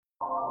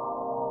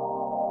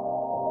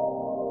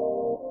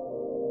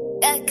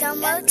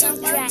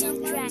locomotive track.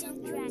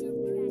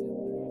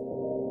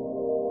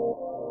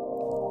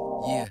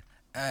 Yeah,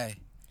 ayy.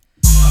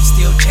 I'm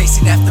still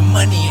chasing after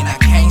money and I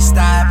can't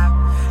stop.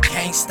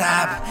 Can't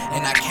stop,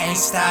 and I can't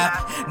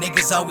stop.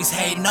 Niggas always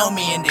hating on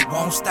me and they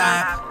won't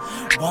stop.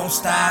 Won't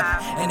stop,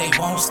 and they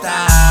won't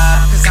stop.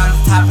 Cause I'm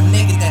the type of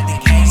nigga that they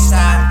can't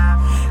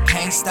stop.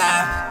 Can't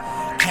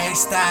stop, can't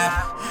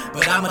stop.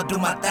 But I'ma do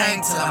my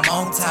thing till I'm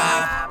on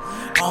top.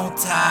 On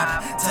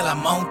top, till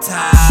I'm on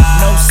top.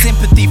 No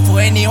sympathy for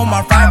any of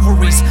my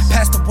rivalries.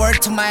 Pass the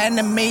word to my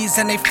enemies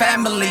and their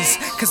families.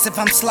 Cause if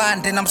I'm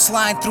sliding, then I'm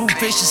sliding through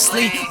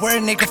viciously. Where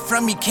a nigga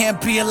from me can't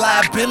be a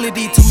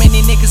liability. Too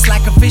many niggas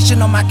lack a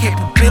vision on my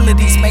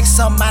capabilities. Make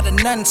something out of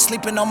nothing,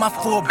 sleeping on my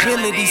full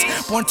abilities.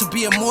 Born to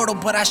be immortal,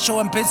 but I show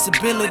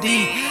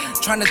invincibility.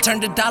 Trying to turn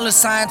the dollar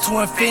sign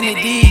to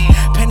infinity.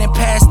 Pen and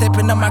pad,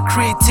 stepping up my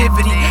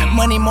creativity.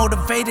 Money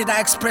motivated, I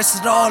express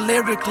it all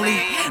lyrically.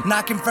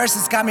 Knocking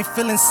verses got me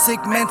feeling sick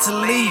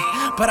mentally,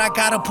 but I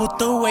gotta pull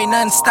through, ain't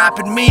nothing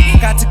stopping me.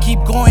 Got to keep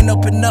going,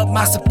 open up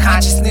my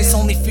subconsciousness.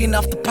 Only feeding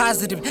off the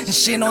positive and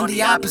shit on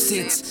the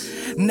opposites.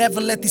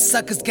 Never let these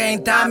suckers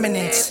gain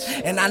dominance,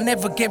 and I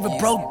never gave a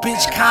broke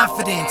bitch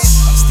confidence.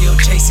 I'm still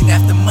chasing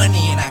after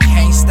money and I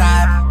can't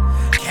stop.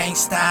 Can't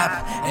stop,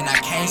 and I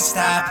can't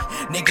stop.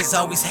 Niggas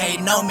always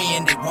hating on me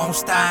and they won't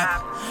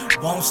stop.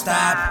 Won't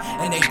stop,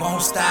 and they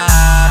won't stop.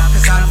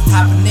 Cause I'm the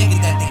type of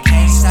nigga that they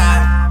can't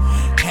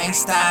stop. Can't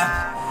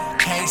stop,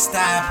 can't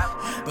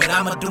stop. But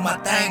I'ma do my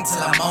thing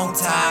till I'm on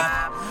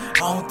top.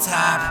 On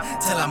top,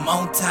 till I'm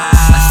on top.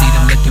 I see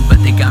them looking,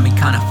 but they got me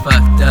kinda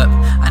fucked up.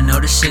 I know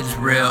this shit is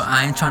real,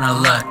 I ain't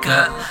tryna luck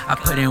up. I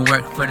put in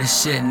work for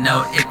this shit,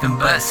 no if and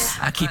buts.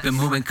 I keep it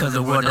moving cause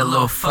the world a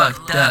little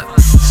fucked up.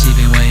 She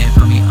been waiting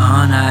for me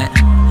all night.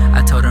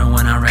 I told her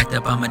when I'm racked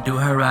up I'ma do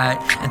her right.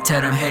 And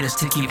tell them haters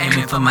to keep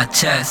aiming for my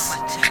chest.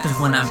 Cause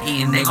when I'm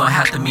eating they gon'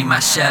 have to meet my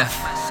chef.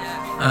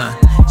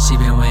 She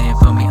been waiting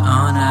for me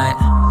all night.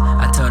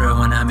 I told her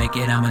when I make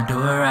it I'ma do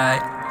her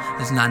right.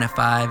 This 9 to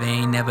 5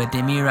 ain't never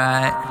did me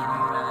right.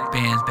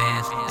 Bands,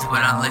 is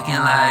what I'm looking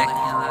like.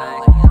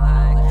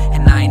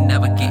 And I ain't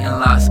never getting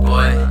lost,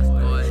 boy.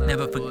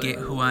 Never forget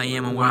who I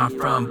am and where I'm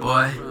from,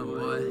 boy.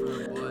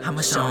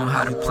 I'ma show them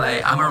how to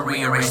play, I'ma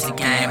rearrange the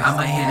game,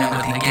 I'ma hit them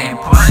with the game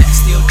point.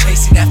 Still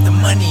chasing after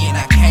money and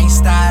I can't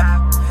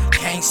stop.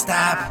 Can't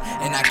stop,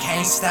 and I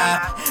can't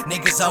stop.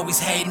 Niggas always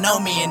hating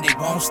on me and they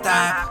won't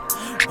stop.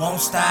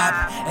 Won't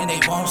stop, and they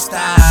won't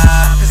stop.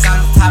 Cause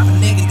I'm the type of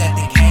nigga that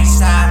they can't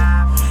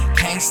stop.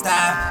 Can't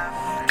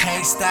stop,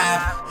 can't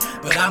stop.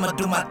 But I'ma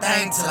do my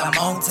thing till I'm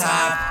on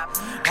top.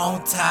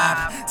 On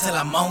top, till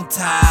I'm on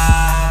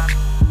top.